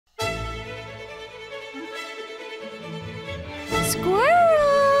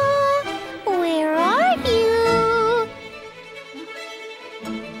Squirrel, where are you?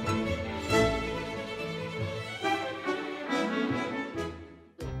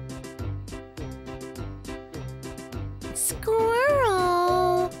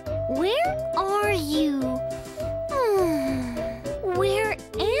 Squirrel, where are you? Where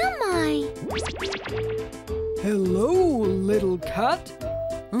am I? Hello, little cat.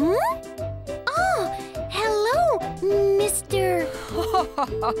 Huh? Oh, hello, Mr.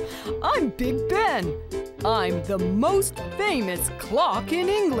 I'm Big Ben. I'm the most famous clock in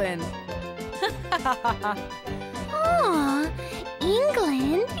England. Aw,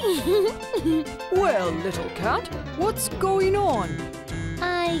 England? Well, little cat, what's going on?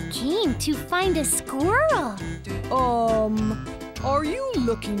 I came to find a squirrel. Are you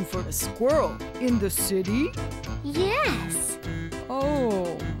looking for a squirrel in the city? Yes.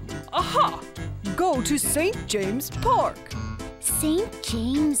 Oh, aha! Go to St. James Park. St.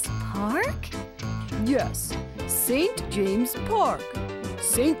 James Park? Yes, St. James Park.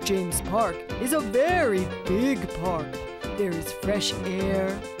 St. James Park is a very big park. There is fresh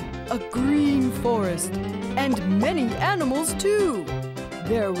air, a green forest, and many animals too.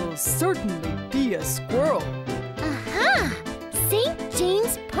 There will certainly be a squirrel. Aha! St.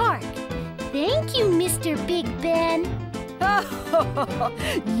 James Park. Thank you, Mr. Big Ben.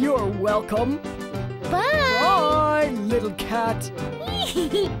 You're welcome. Bye! Bye, little cat.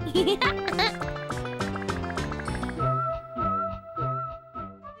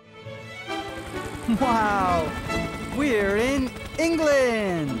 Wow! We're in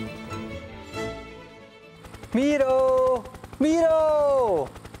England! Miro! Miro!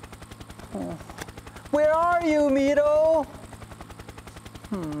 Where are you, Miro?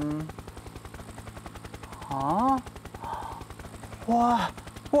 Huh? Wow!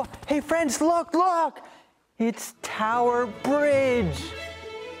 Hey, friends, look, look! It's Tower Bridge!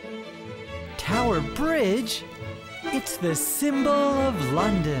 Tower Bridge? It's the symbol of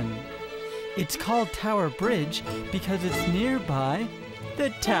London. It's called Tower Bridge because it's nearby the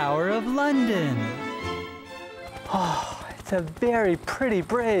Tower of London. Oh, it's a very pretty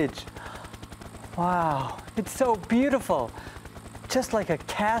bridge. Wow, it's so beautiful. Just like a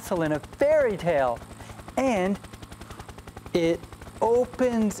castle in a fairy tale. And it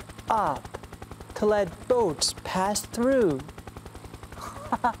opens up to let boats pass through.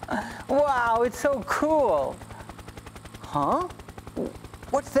 Wow, it's so cool. Huh?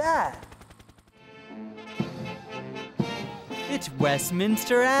 What's that? It's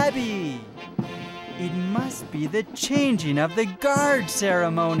Westminster Abbey. It must be the changing of the guard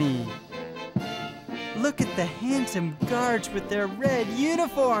ceremony. Look at the handsome guards with their red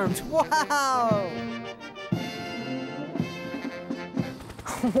uniforms. Wow!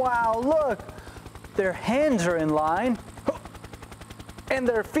 Wow, look! Their hands are in line. And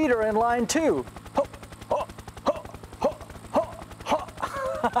their feet are in line too.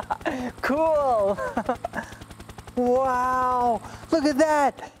 Cool! Wow! Look at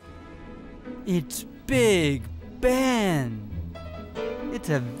that! It's Big Ben. It's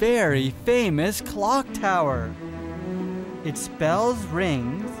a very famous clock tower. Its bells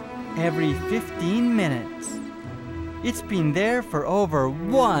rings every 15 minutes. It's been there for over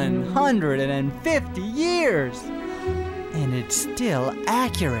 150 years. And it's still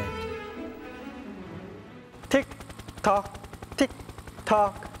accurate. Tick tock, tick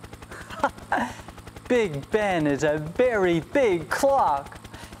tock. Big Ben is a very big clock.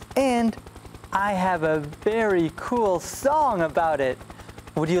 And I have a very cool song about it.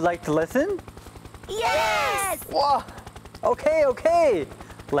 Would you like to listen? Yes! Whoa. Okay.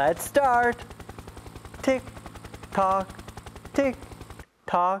 Let's start. Tick tock, tick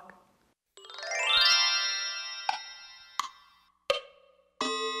tock.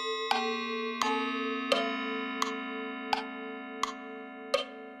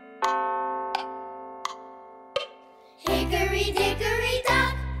 Hickory dickory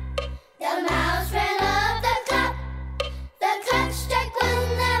dock, the mouse ran up the clock. The clock struck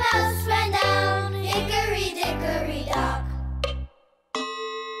when the mouse ran down. Hickory dickory dock.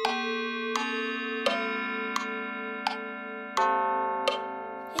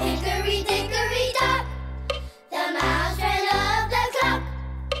 Hickory dickory dock, the mouse ran up the clock.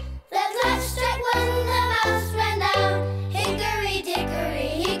 The clock struck when the mouse ran down. Hickory dickory,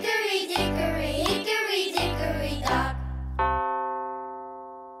 hickory dickory, hickory dickory dock.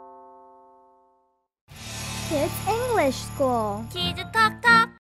 Kids English School. Kids